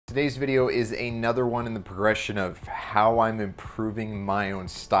Today's video is another one in the progression of how I'm improving my own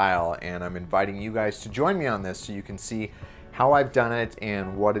style, and I'm inviting you guys to join me on this so you can see how I've done it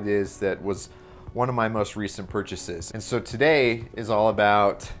and what it is that was one of my most recent purchases. And so today is all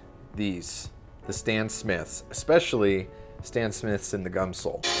about these, the Stan Smiths, especially Stan Smiths in the gum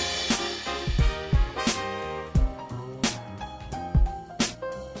sole.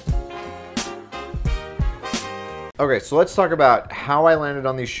 Okay, so let's talk about how I landed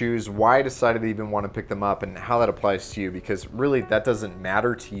on these shoes, why I decided to even want to pick them up, and how that applies to you, because really that doesn't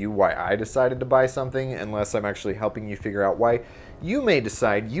matter to you why I decided to buy something unless I'm actually helping you figure out why you may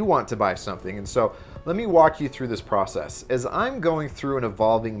decide you want to buy something. And so let me walk you through this process. As I'm going through and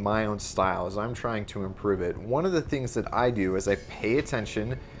evolving my own style, as I'm trying to improve it, one of the things that I do is I pay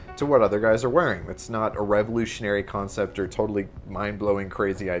attention to what other guys are wearing. It's not a revolutionary concept or totally mind-blowing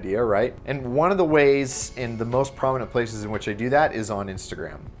crazy idea, right? And one of the ways and the most prominent places in which I do that is on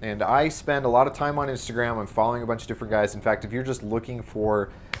Instagram. And I spend a lot of time on Instagram. I'm following a bunch of different guys. In fact, if you're just looking for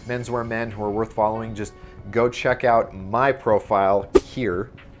menswear men who are worth following, just go check out my profile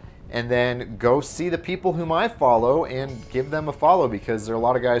here, and then go see the people whom I follow and give them a follow, because there are a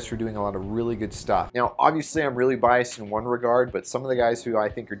lot of guys who are doing a lot of really good stuff. Now, obviously I'm really biased in one regard, but some of the guys who I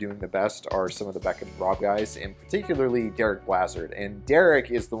think are doing the best are some of the Beck and Rob guys, and particularly Derek Blazard. And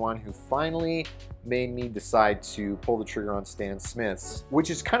Derek is the one who finally made me decide to pull the trigger on Stan Smiths, which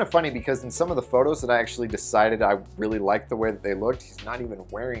is kind of funny because in some of the photos that I actually decided I really liked the way that they looked, he's not even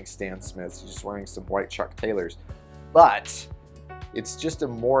wearing Stan Smiths, he's just wearing some white Chuck Taylors. But it's just a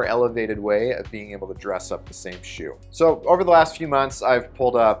more elevated way of being able to dress up the same shoe. So over the last few months, I've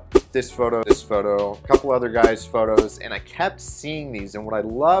pulled up this photo, a couple other guys' photos, and I kept seeing these. And what I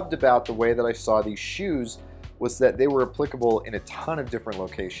loved about the way that I saw these shoes was that they were applicable in a ton of different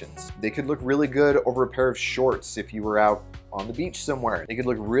locations. They could look really good over a pair of shorts if you were out on the beach somewhere. They could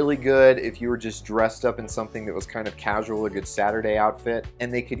look really good if you were just dressed up in something that was kind of casual, a good Saturday outfit.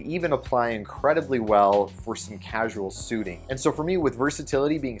 And they could even apply incredibly well for some casual suiting. And so for me, with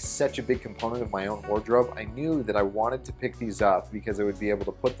versatility being such a big component of my own wardrobe, I knew that I wanted to pick these up because I would be able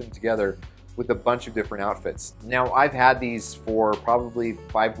to put them together with a bunch of different outfits. Now, I've had these for probably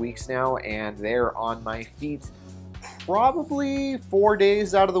 5 weeks now, and they're on my feet probably 4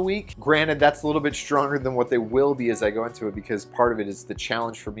 days out of the week. Granted, that's a little bit stronger than what they will be as I go into it, because part of it is the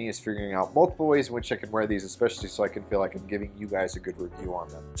challenge for me is figuring out multiple ways in which I can wear these, especially so I can feel like I'm giving you guys a good review on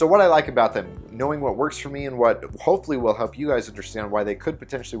them. So what I like about them, knowing what works for me and what hopefully will help you guys understand why they could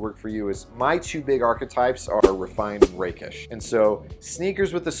potentially work for you, is my two big archetypes are refined and rakish. And so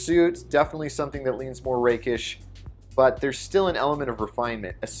sneakers with a suit, definitely something that leans more rakish, but there's still an element of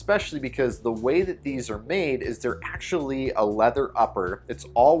refinement, especially because the way that these are made is they're actually a leather upper. It's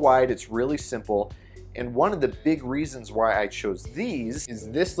all white, it's really simple. And one of the big reasons why I chose these is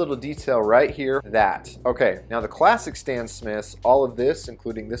this little detail right here, that. Okay, now the classic Stan Smiths, all of this,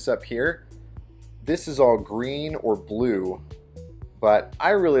 including this up here, this is all green or blue, but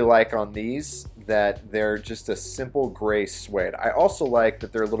I really like on these that they're just a simple gray suede. I also like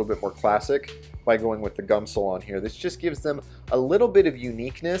that they're a little bit more classic by going with the gum sole on here. This just gives them a little bit of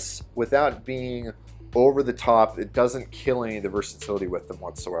uniqueness without being over the top. It doesn't kill any of the versatility with them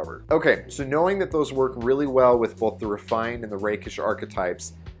whatsoever. Okay, so knowing that those work really well with both the refined and the rakish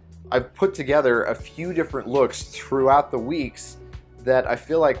archetypes, I've put together a few different looks throughout the weeks that I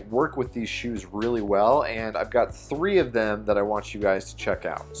feel like work with these shoes really well, and I've got 3 of them that I want you guys to check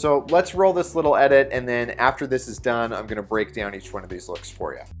out. So let's roll this little edit, and then after this is done, I'm gonna break down each one of these looks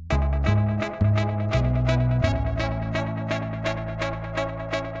for you.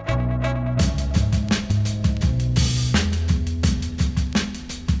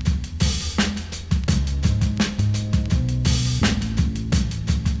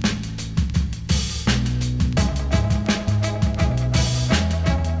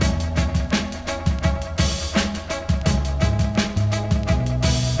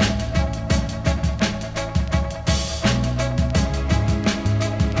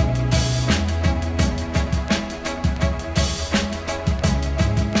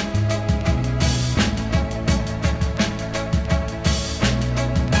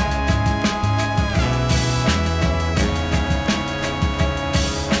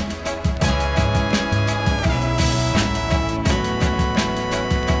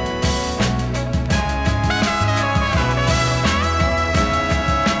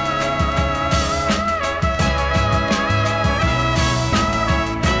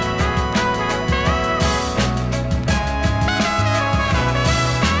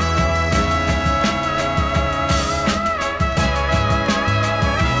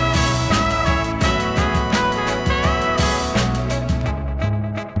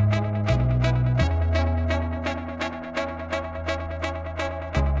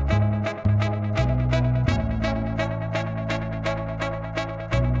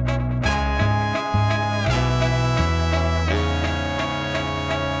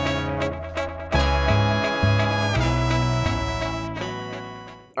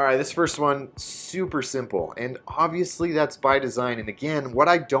 right, this first one, super simple, and obviously that's by design. And again, what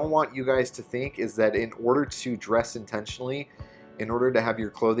I don't want you guys to think is that in order to dress intentionally, in order to have your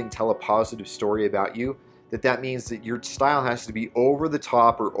clothing tell a positive story about you, that means that your style has to be over the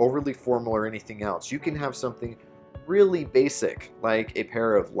top or overly formal or anything else. You can have something really basic, like a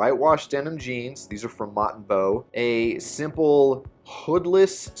pair of light wash denim jeans. These are from Mott & Bow. A simple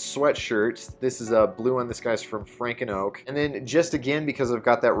hoodless sweatshirt. This is a blue one. This guy's from Frank & Oak. And then just again, because I've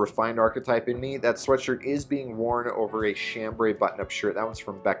got that refined archetype in me, that sweatshirt is being worn over a chambray button-up shirt. That one's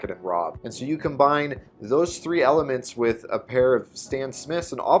from Beckett & Robb. And so you combine those three elements with a pair of Stan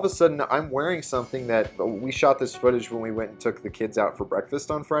Smiths, and all of a sudden I'm wearing something that we shot this footage when we went and took the kids out for breakfast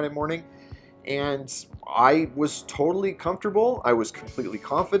on Friday morning. And I was totally comfortable. I was completely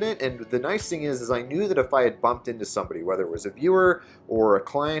confident. And the nice thing is I knew that if I had bumped into somebody, whether it was a viewer or a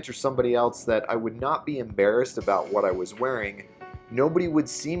client or somebody else, that I would not be embarrassed about what I was wearing. Nobody would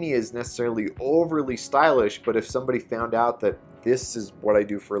see me as necessarily overly stylish, but if somebody found out that this is what I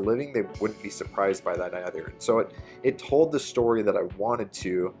do for a living, they wouldn't be surprised by that either. And so it told the story that I wanted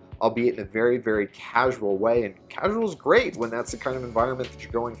to, albeit in a very, very casual way. And casual is great when that's the kind of environment that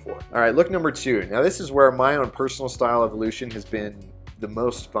you're going for. All right, look number 2. Now this is where my own personal style evolution has been the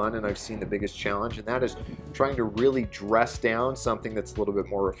most fun and I've seen the biggest challenge, and that is trying to really dress down something that's a little bit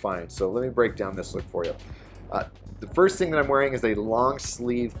more refined. So let me break down this look for you. The first thing that I'm wearing is a long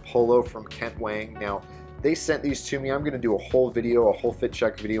sleeve polo from Kent Wang. Now, they sent these to me. I'm going to do a whole video, a whole fit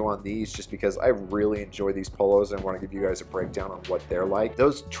check video on these just because I really enjoy these polos and I want to give you guys a breakdown on what they're like.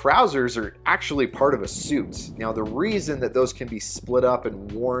 Those trousers are actually part of a suit. Now, the reason that those can be split up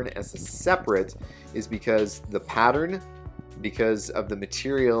and worn as a separate is because the pattern, because of the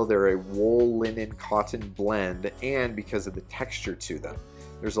material, they're a wool, linen, cotton blend, and because of the texture to them.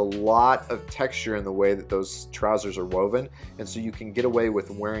 There's a lot of texture in the way that those trousers are woven, and so you can get away with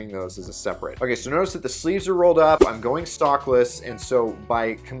wearing those as a separate. Okay, so notice that the sleeves are rolled up. I'm going stockless, and so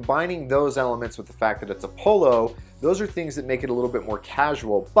by combining those elements with the fact that it's a polo, those are things that make it a little bit more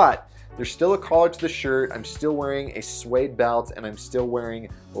casual, but there's still a collar to the shirt. I'm still wearing a suede belt, and I'm still wearing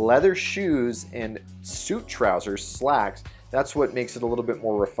leather shoes and suit trousers, slacks. That's what makes it a little bit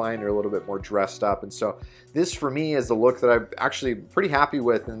more refined or a little bit more dressed up. And so this for me is a look that I'm actually pretty happy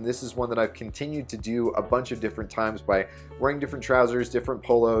with, and this is one that I've continued to do a bunch of different times by wearing different trousers, different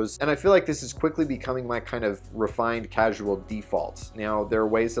polos, and I feel like this is quickly becoming my kind of refined casual default. Now, there are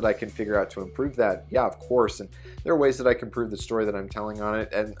ways that I can figure out to improve that, yeah, of course, and there are ways that I can improve the story that I'm telling on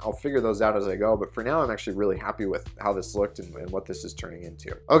it, and I'll figure those out as I go, but for now I'm actually really happy with how this looked and what this is turning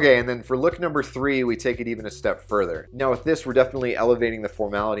into. Okay, and then for look number 3, we take it even a step further. Now with this, we're definitely elevating the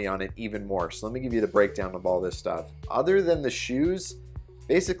formality on it even more. So let me give you the breakdown of all this stuff. Other than the shoes,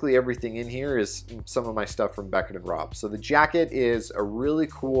 basically everything in here is some of my stuff from Beckett & Robb. So the jacket is a really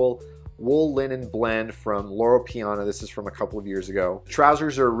cool wool linen blend from Loro Piana. This is from a couple of years ago.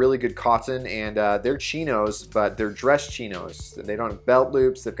 Trousers are really good cotton, and they're chinos, but they're dress chinos. They don't have belt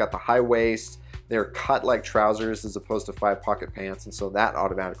loops. They've got the high waist. They're cut like trousers as opposed to 5-pocket pants, and so that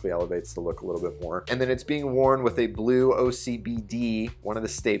automatically elevates the look a little bit more. And then it's being worn with a blue OCBD, one of the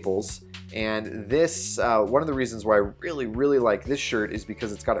staples. And this, one of the reasons why I really, really like this shirt is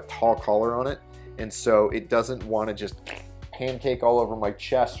because it's got a tall collar on it, and so it doesn't want to just pancake all over my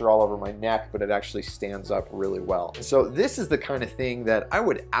chest or all over my neck, but it actually stands up really well. So this is the kind of thing that I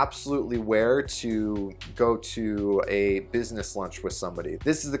would absolutely wear to go to a business lunch with somebody.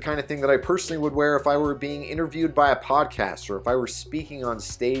 This is the kind of thing that I personally would wear if I were being interviewed by a podcast or if I were speaking on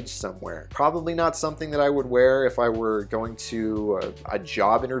stage somewhere. Probably not something that I would wear if I were going to a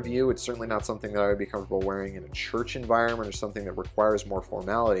job interview. It's certainly not something that I would be comfortable wearing in a church environment or something that requires more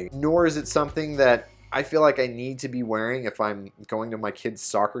formality. Nor is it something that I feel like I need to be wearing if I'm going to my kid's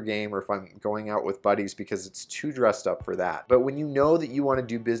soccer game or if I'm going out with buddies, because it's too dressed up for that. But when you know that you want to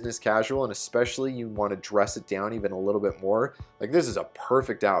do business casual, and especially you want to dress it down even a little bit more, like this is a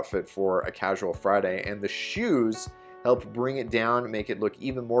perfect outfit for a casual Friday, and the shoes help bring it down and make it look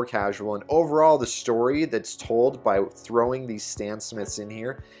even more casual. And overall, the story that's told by throwing these Stan Smiths in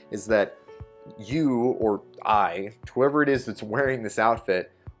here is that you or I, whoever it is that's wearing this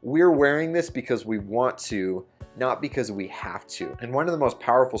outfit, we're wearing this because we want to, not because we have to. And one of the most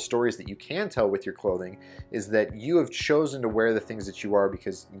powerful stories that you can tell with your clothing is that you have chosen to wear the things that you are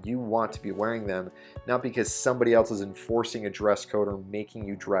because you want to be wearing them, not because somebody else is enforcing a dress code or making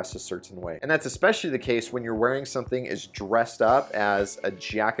you dress a certain way. And that's especially the case when you're wearing something as dressed up as a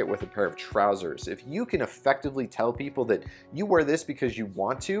jacket with a pair of trousers. If you can effectively tell people that you wear this because you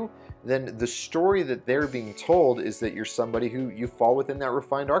want to, then the story that they're being told is that you're somebody who you fall within that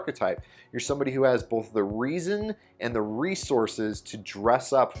refined archetype. You're somebody who has both the reason reason and the resources to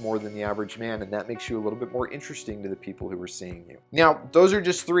dress up more than the average man, and that makes you a little bit more interesting to the people who are seeing you. Now, those are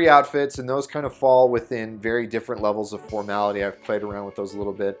just 3 outfits, and those kind of fall within very different levels of formality. I've played around with those a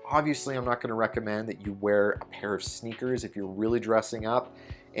little bit. Obviously, I'm not going to recommend that you wear a pair of sneakers if you're really dressing up.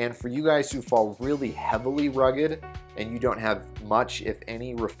 And for you guys who fall really heavily rugged and you don't have much, if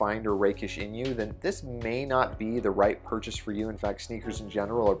any, refined or rakish in you, then this may not be the right purchase for you. In fact, sneakers in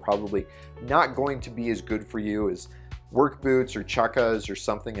general are probably not going to be as good for you as work boots or chukkas or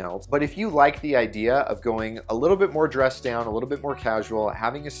something else. But if you like the idea of going a little bit more dressed down, a little bit more casual,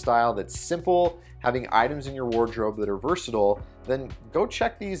 having a style that's simple, having items in your wardrobe that are versatile, then go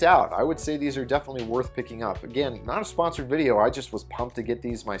check these out. I would say these are definitely worth picking up. Again, not a sponsored video, I just was pumped to get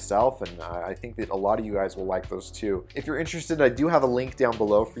these myself, and I think that a lot of you guys will like those too. If you're interested, I do have a link down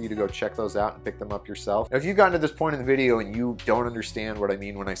below for you to go check those out and pick them up yourself. Now, if you've gotten to this point in the video and you don't understand what I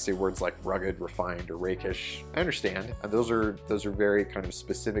mean when I say words like rugged, refined, or rakish, I understand. Those are very kind of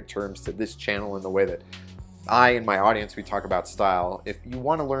specific terms to this channel in the way that I and my audience, we talk about style. If you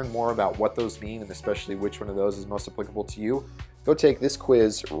want to learn more about what those mean, and especially which one of those is most applicable to you, go take this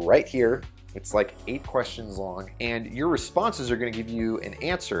quiz right here. It's like 8 questions long, and your responses are going to give you an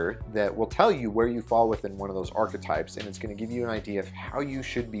answer that will tell you where you fall within one of those archetypes, and it's going to give you an idea of how you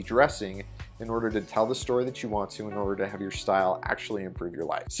should be dressing in order to tell the story that you want to, in order to have your style actually improve your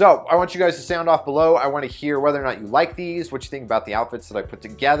life. So I want you guys to sound off below. I want to hear whether or not you like these, what you think about the outfits that I put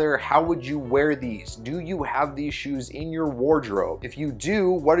together. How would you wear these? Do you have these shoes in your wardrobe? If you do,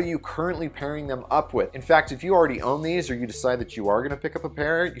 what are you currently pairing them up with? In fact, if you already own these, or you decide that you are going to pick up a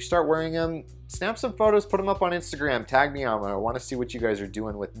pair, you start wearing them, snap some photos, put them up on Instagram, tag me on them. I want to see what you guys are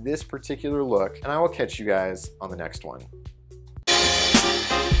doing with this particular look, and I will catch you guys on the next one.